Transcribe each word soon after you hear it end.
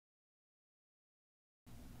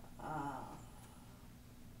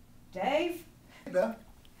Beth.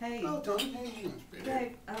 Hey, Oh, Tony, how you doing?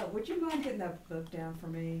 Dave, would you mind getting that book down for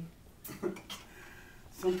me?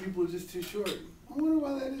 Some people are just too short. I wonder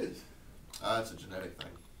why that is. It's a genetic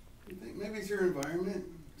thing. You think maybe it's your environment,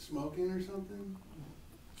 smoking or something?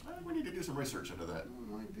 We need to do some research into that.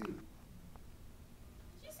 Oh, might be. Did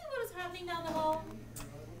you see what was happening down the hall?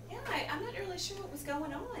 Yeah, I'm not really sure what was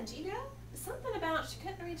going on. Do you know? Something about she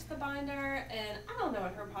couldn't reach the binder, and I don't know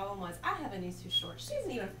what her problem was. I have a niece who's short. She isn't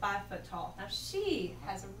even 5 foot tall. Now she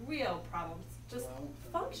has real problems just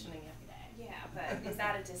functioning every day. Yeah, but is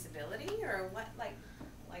that a disability or what?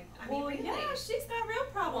 I mean, Well, really? yeah, she's got real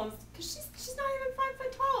problems because she's not even 5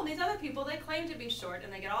 foot tall. And these other people, they claim to be short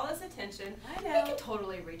and they get all this attention. I They know. can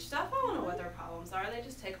totally reach stuff. I don't know what their problems are. They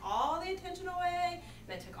just take all the attention away, and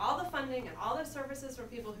they took all the funding and all their services from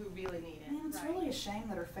people who really need it. Man, it's really a shame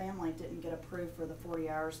that her family didn't get approved for the 40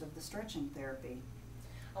 hours of the stretching therapy.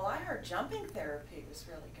 Well, I heard jumping therapy was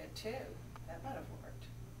really good too. That might have worked.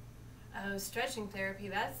 Oh, stretching therapy,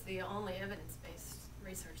 that's the only evidence-based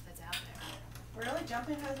research that's out there. Really?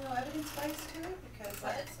 Jumping has no evidence base to it? Because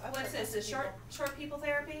I've What's heard this, the people- short people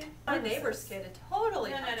therapy? My neighbor's kid, it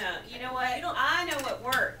totally No. functions. You know what? I know what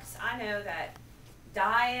works. I know that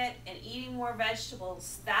diet and eating more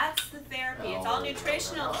vegetables, that's the therapy. It's all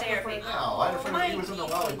nutritional therapy. No, I had a friend, he my was in the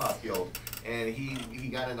goodness. lollipop guild, and he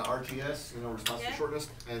got into RTS, responsive Yeah. shortness,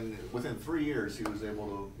 and within 3 years, he was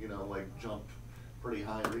able to, jump pretty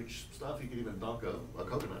high reach stuff. He could even dunk a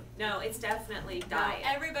coconut. No, it's definitely No, diet.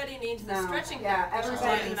 everybody needs the No, stretching yeah, therapy.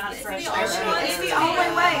 everybody She's needs talking the about it. stretching It's the only therapy. one. It's the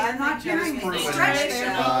only way. I'm not Yes, hearing more you. for Stretch nutrition.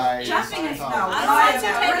 therapy. Guys, Jumping is no. stop. I'm Why not is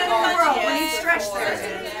that? taking Where in the it world? from We you. need stretch For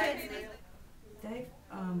therapy. Dave,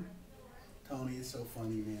 Tony, it's so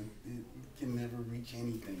funny, man. You can never reach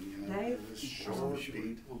anything, you know. Dave? Short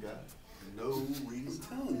people got no I'm reason.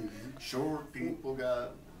 telling you, man. Short people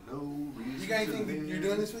got no reason. You got anything to you're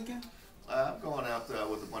doing this weekend? I'm going out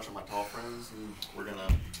with a bunch of my tall friends, and we're gonna,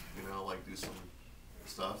 do some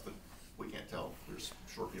stuff that we can't tell. There's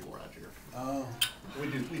short people around here. Oh, We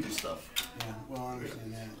do stuff. yeah. Well, I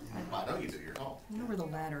understand that. Yeah. I know you do. You're tall. I know where the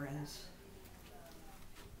ladder is.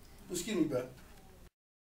 Excuse me, but